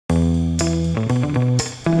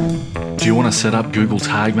Do you want to set up Google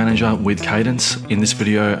Tag Manager with Kadence? In this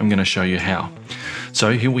video, I'm going to show you how.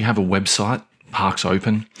 So here we have a website, Parks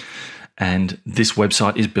Open, and this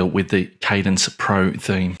website is built with the Kadence Pro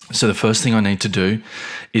theme. So the first thing I need to do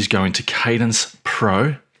is go into Kadence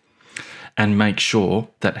Pro and make sure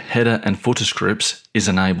that header and footer scripts is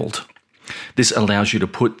enabled. This allows you to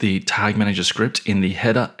put the Tag Manager script in the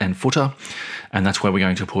header and footer, and that's where we're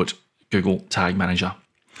going to put Google Tag Manager.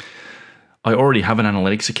 I already have an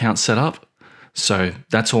analytics account set up, so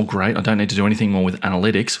that's all great. I don't need to do anything more with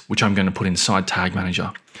analytics, which I'm going to put inside Tag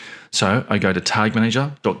Manager. So I go to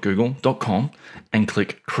tagmanager.google.com and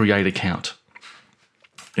click Create Account.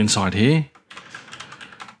 Inside here,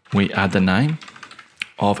 we add the name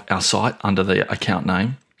of our site under the account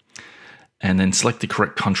name and then select the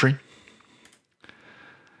correct country.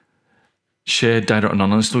 Share data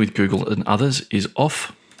anonymously with Google and others is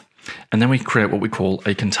off. And then we create what we call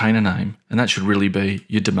a container name, and that should really be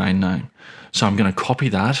your domain name. So I'm going to copy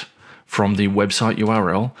that from the website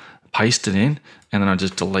URL, paste it in, and then I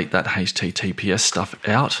just delete that HTTPS stuff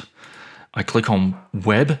out. I click on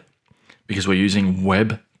Web, because we're using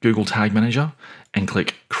Web Google Tag Manager, and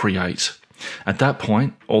click Create. At that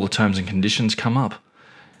point, all the terms and conditions come up.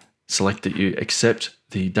 Select that you accept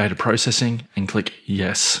the data processing and click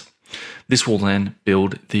Yes. This will then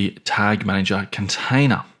build the Tag Manager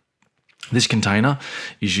container. This container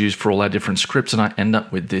is used for all our different scripts, and I end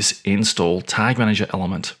up with this install Tag Manager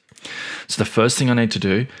element. So the first thing I need to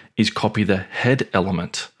do is copy the head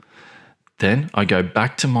element. Then I go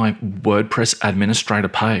back to my WordPress administrator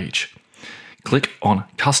page, click on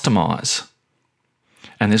Customize,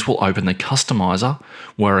 and this will open the customizer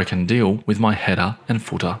where I can deal with my header and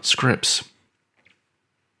footer scripts.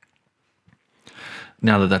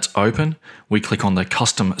 Now that that's open, we click on the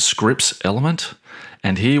Custom Scripts element,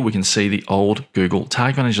 and here we can see the old Google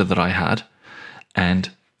Tag Manager that I had and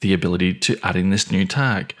the ability to add in this new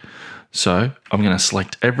tag. So I'm going to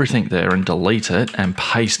select everything there and delete it and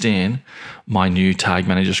paste in my new Tag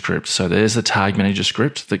Manager script. So there's the Tag Manager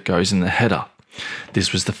script that goes in the header.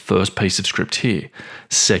 This was the first piece of script here.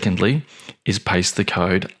 Secondly is paste the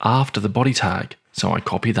code after the body tag. So I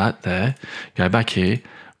copy that there, go back here,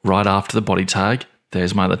 right after the body tag,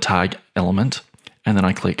 there's my other tag element, and then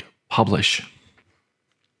I click Publish.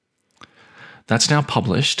 That's now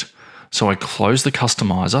published, so I close the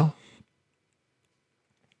customizer,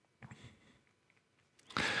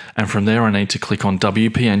 and from there I need to click on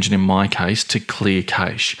WP Engine in my case to clear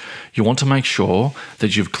cache. You want to make sure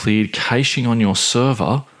that you've cleared caching on your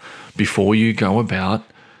server before you go about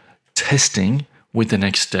testing with the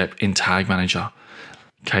next step in Tag Manager.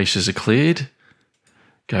 Caches are cleared.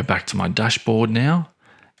 Go back to my dashboard now,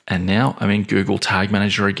 and now I'm in Google Tag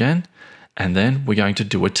Manager again, and then we're going to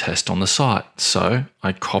do a test on the site. So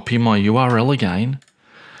I copy my URL again,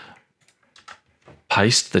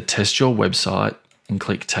 paste the test your website, and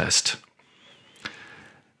click Test.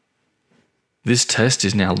 This test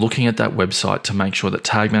is now looking at that website to make sure that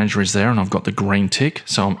Tag Manager is there, and I've got the green tick,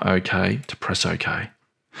 so I'm okay to press OK.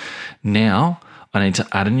 Now I need to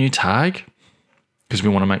add a new tag because we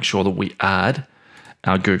want to make sure that we add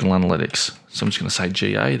our Google Analytics. So I'm just going to say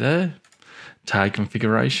GA there, tag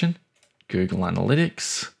configuration, Google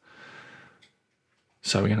Analytics.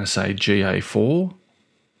 So we're going to say GA4,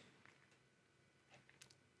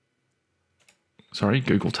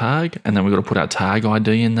 Google Tag, and then we've got to put our tag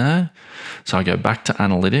ID in there. So I go back to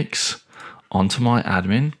Analytics, onto my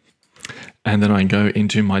admin, and then I go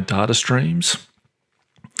into my data streams,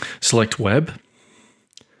 select Web,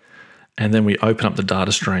 and then we open up the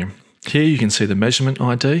data stream. Here you can see the measurement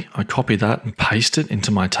ID. I copy that and paste it into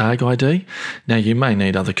my tag ID. Now you may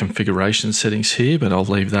need other configuration settings here, but I'll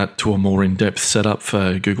leave that to a more in-depth setup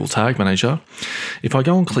for Google Tag Manager. If I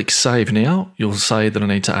go and click Save now, you'll say that I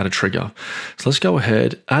need to add a trigger. So let's go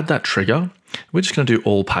ahead, add that trigger. We're just going to do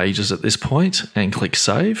all pages at this point and click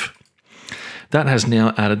Save. That has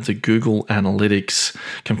now added the Google Analytics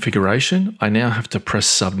configuration. I now have to press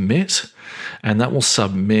Submit, and that will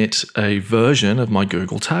submit a version of my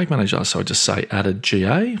Google Tag Manager. So I just say added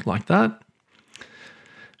GA like that.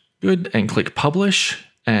 Good, and click Publish,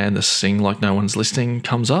 and the Sing Like No One's Listening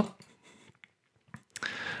comes up.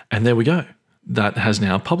 And there we go. That has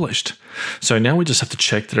now published. So now we just have to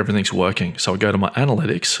check that everything's working. So I go to my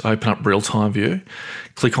Analytics, open up Real-Time View,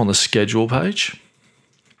 click on the Schedule page,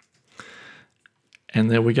 and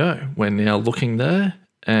there we go. We're now looking there,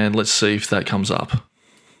 and let's see if that comes up.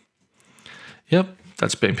 Yep,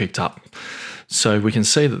 that's been picked up. So we can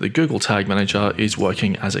see that the Google Tag Manager is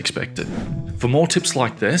working as expected. For more tips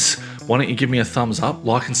like this, why don't you give me a thumbs up,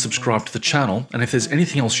 like and subscribe to the channel, and if there's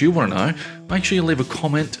anything else you want to know, make sure you leave a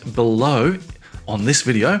comment below on this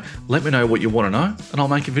video. Let me know what you want to know and I'll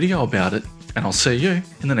make a video about it. And I'll see you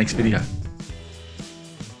in the next video.